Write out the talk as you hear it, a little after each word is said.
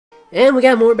And we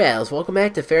got more battles. Welcome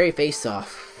back to Fairy Face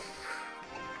Off.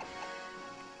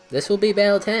 This will be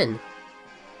Battle 10.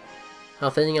 How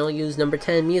fitting I'll use number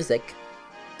 10 music.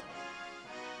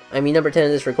 I mean number 10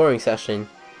 of this recording session.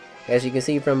 As you can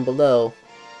see from below.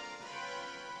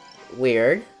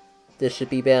 Weird. This should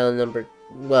be battle number...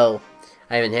 Well,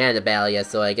 I haven't had a battle yet,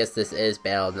 so I guess this is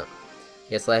battle... I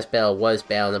guess last battle was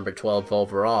battle number 12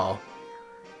 overall.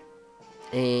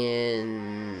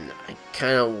 And I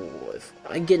kind of...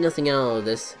 I get nothing out of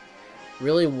this.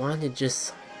 Really want to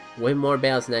just win more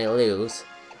battles than I lose.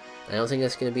 I don't think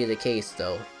that's going to be the case,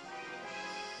 though.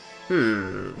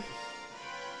 Is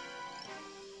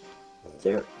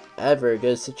there ever a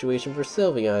good situation for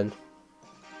Sylveon?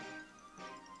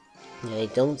 Yeah, I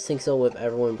don't think so with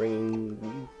everyone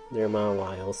bringing their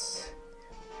Mawiles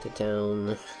to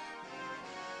town.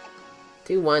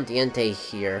 Do want Diente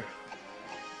here.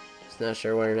 Just not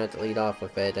sure whether or not to lead off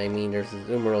with it. I mean, there's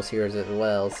Zoomeros here as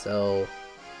well, so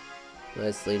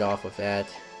let's lead off with that.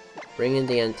 Bring in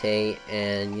Diente,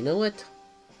 and you know what?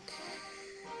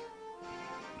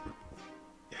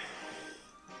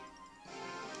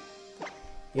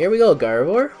 Here we go,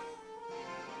 Gardevoir.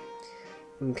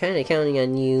 I'm kind of counting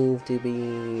on you to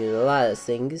be a lot of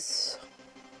things.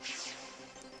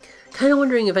 Kind of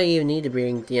wondering if I even need to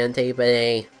bring Diente, but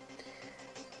hey.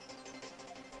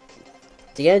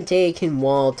 Diente can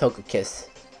wall Togekiss.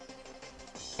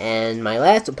 And my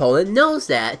last opponent knows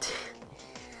that.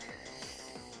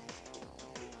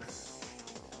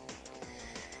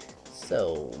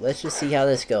 So, let's just see how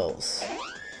this goes.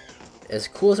 As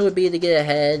cool as it would be to get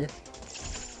ahead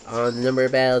on the number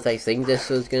of battles, I think this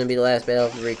was going to be the last battle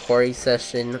of the recording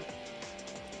session.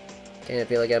 Kind of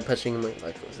feel like I'm pushing my...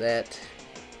 What was that?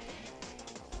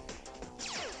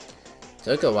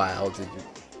 Took a while to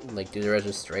like do the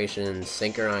registration and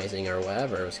synchronizing or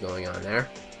whatever was going on there.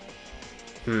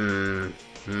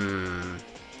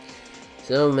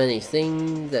 So many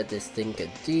things that this thing could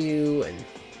do, and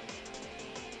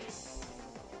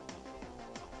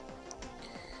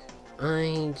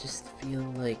I just feel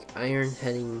like iron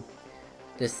heading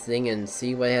this thing and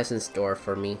see what it has in store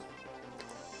for me.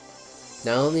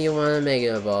 Not only you want to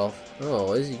Mega Evolve,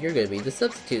 oh, you're gonna be the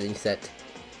substituting set.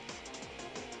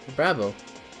 Bravo.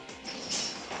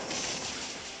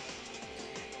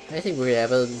 I think we're gonna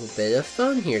have a little bit of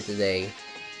fun here today.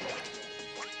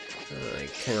 I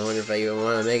kinda wonder if I even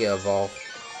want to Mega Evolve.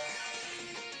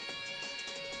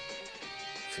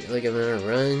 Feel like I'm gonna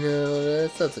run out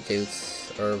of substitutes.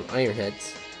 Or Iron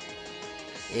Heads.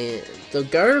 And though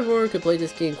Gardevoir could play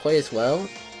this game quite as well,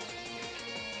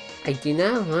 I do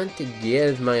not want to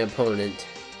give my opponent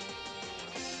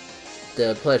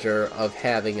the pleasure of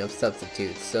having a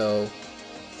substitute, so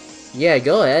yeah,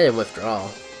 go ahead and withdraw.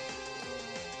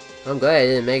 I'm glad I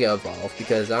didn't Mega Evolve,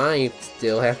 because I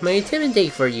still have my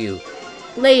Intimidate for you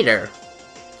later.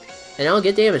 And I'll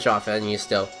get damage off on you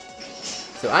still.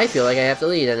 So I feel like I have to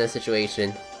lead in this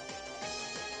situation.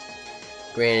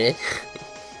 Granted,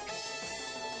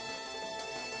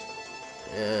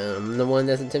 I'm the one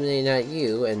that's intimidating, not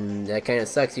you, and that kind of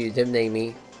sucks. You intimidate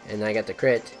me, and I got the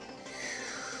crit.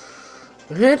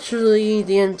 Naturally,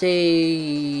 Diente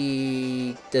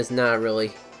does not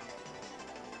really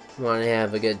want to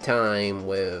have a good time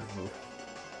with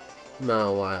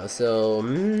Mawile, so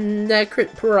that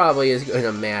crit probably is going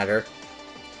to matter.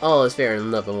 All is fair in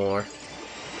love and war.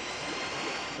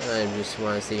 I just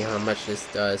want to see how much this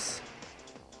does.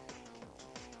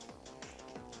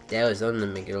 That was on the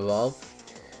Mega Evolve.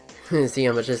 See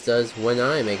how much this does when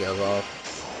I Mega Evolve.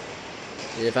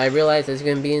 And if I realized I was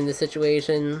going to be in the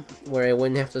situation where I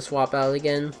wouldn't have to swap out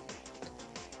again,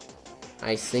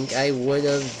 I think I would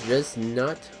have just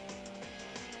not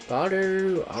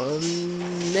bothered on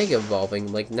Mega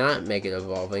Evolving, like not Mega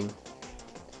Evolving.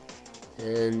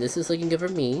 And this is looking good for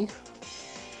me,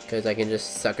 because I can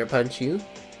just Sucker Punch you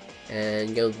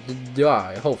and go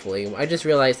die, hopefully. I just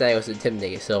realized that I was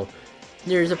intimidated, so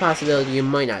there's a possibility you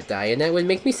might not die, and that would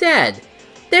make me sad.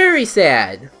 Very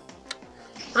sad.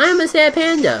 I'm a sad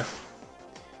panda.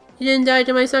 You didn't die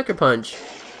to my Sucker Punch.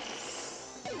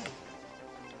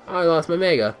 I lost my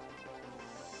Mega.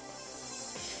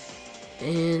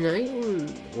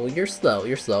 And well, you're slow,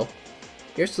 you're slow.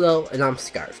 You're slow, and I'm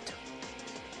Scarfed.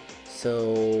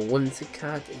 So,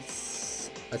 Whimsicott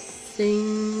is a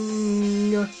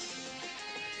thing.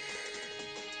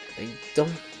 I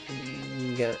don't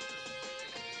got...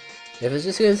 If it's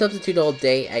just going to substitute all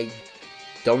day, I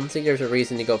don't think there's a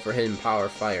reason to go for Hidden Power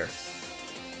Fire.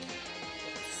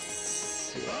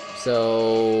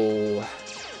 So,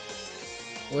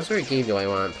 what sort of game do I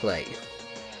want to play?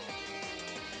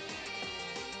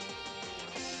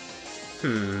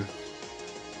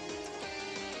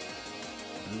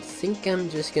 think I'm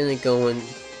just gonna go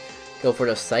for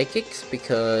the psychics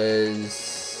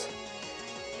because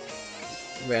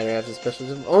rather have the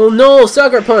special. Oh no,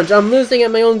 Sucker Punch! I'm losing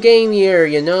at my own game here.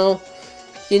 You know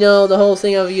the whole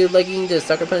thing of you liking the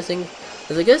Sucker Punch thing.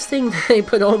 It's a good thing that I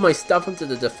put all my stuff into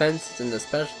the defenses and the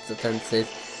special defenses.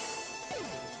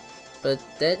 But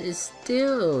that is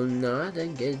still not a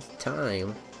good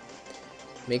time.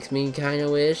 Makes me kind of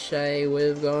wish I would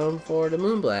have gone for the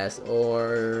Moonblast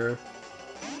or...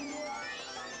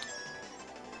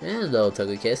 Hello,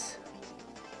 Togekiss.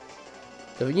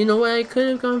 So you know what I could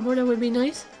have gone for that would be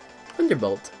nice?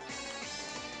 Thunderbolt.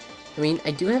 I mean,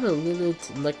 I do have a little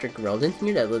electric rodent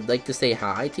here that would like to say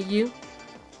hi to you.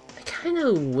 I kind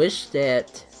of wish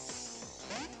that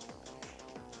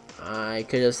I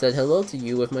could have said hello to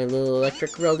you with my little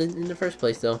electric rodent in the first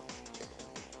place, though.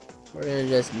 We're gonna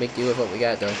just make do with what we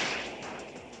got, though.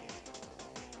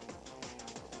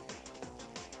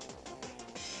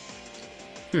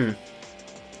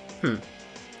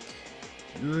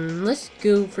 Let's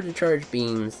go for the charge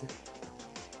beams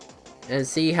and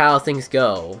see how things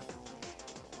go.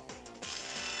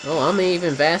 Oh, I'm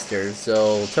even faster,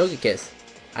 so Togekiss,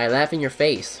 I laugh in your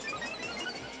face.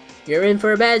 You're in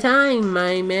for a bad time,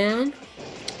 my man.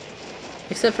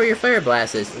 Except for your Fire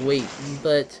Blasts. Wait,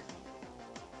 but...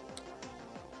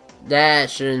 That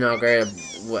shouldn't not great.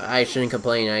 I shouldn't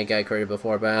complain, I got credit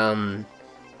before, but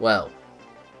well,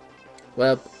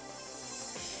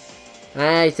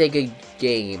 I take a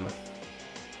game.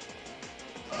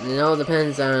 It all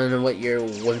depends on what your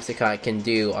Whimsicott can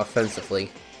do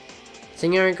offensively.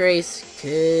 Senior Grace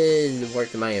could work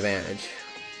to my advantage.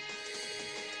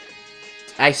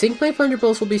 I think my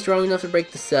Thunderbolts will be strong enough to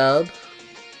break the sub.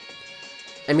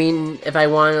 I mean, if I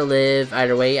want to live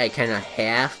either way, I kind of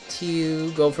have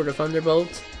to go for the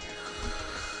Thunderbolt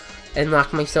and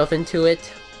lock myself into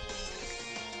it.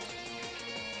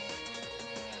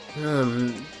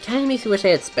 Kind of makes me wish I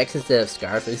had Specs instead of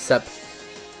Scarf, except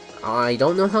I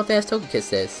don't know how fast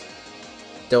Togekiss is.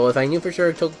 Though if I knew for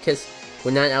sure Togekiss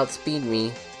would not outspeed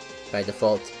me by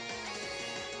default,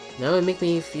 that would make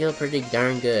me feel pretty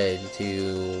darn good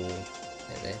to...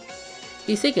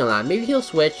 He's thinking a lot. Maybe he'll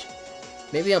switch.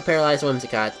 Maybe I'll paralyze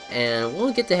Whimsicott, and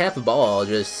we'll get to half a ball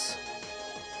just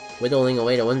whittling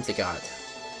away to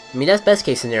Whimsicott. I mean, that's best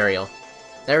case scenario.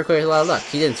 That requires a lot of luck.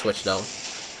 He didn't switch though.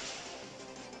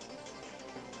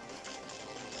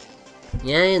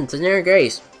 Yeah, and Scenario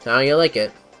Grace. How you like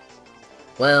it?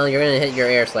 Well, you're gonna hit your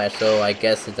Air Slash, so I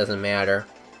guess it doesn't matter.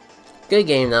 Good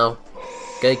game though.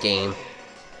 Good game.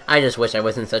 I just wish I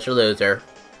wasn't such a loser.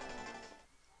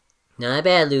 Not a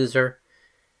bad loser.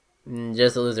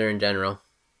 Just a loser in general.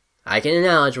 I can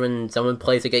acknowledge when someone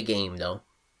plays a good game, though.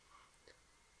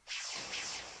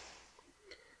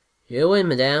 You win,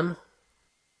 madame.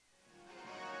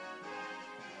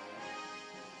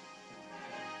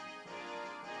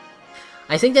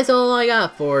 I think that's all I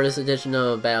got for this edition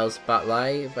of Battle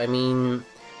Spotlight. I mean,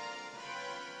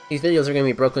 these videos are going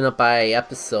to be broken up by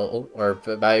episode, or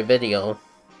by video.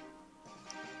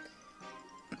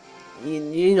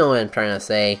 You know what I'm trying to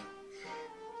say.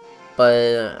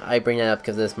 But I bring that up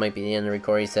because this might be the end of the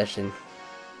recording session.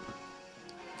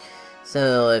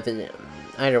 So,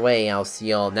 either way, I'll see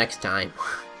y'all next time.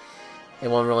 It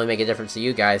won't really make a difference to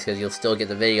you guys because you'll still get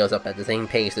the videos up at the same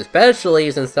pace, especially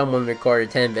since someone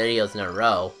recorded 10 videos in a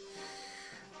row.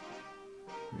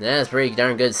 That's pretty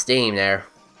darn good steam there.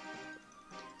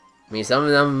 I mean, some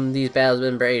of them, these battles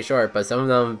have been pretty short, but some of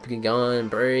them have been going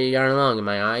pretty darn long in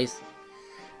my eyes.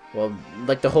 Well,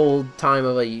 like the whole time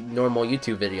of a normal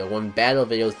YouTube video, when battle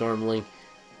videos normally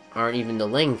aren't even the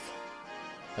length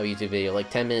of a YouTube video, like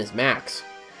 10 minutes max.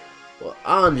 Well,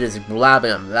 I'm just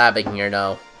blabbing here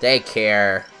though. Take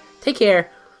care. Take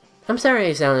care. I'm sorry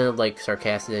I sounded like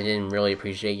sarcastic. I didn't really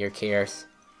appreciate your cares.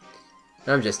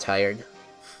 I'm just tired.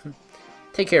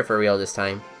 Take care for real this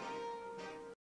time.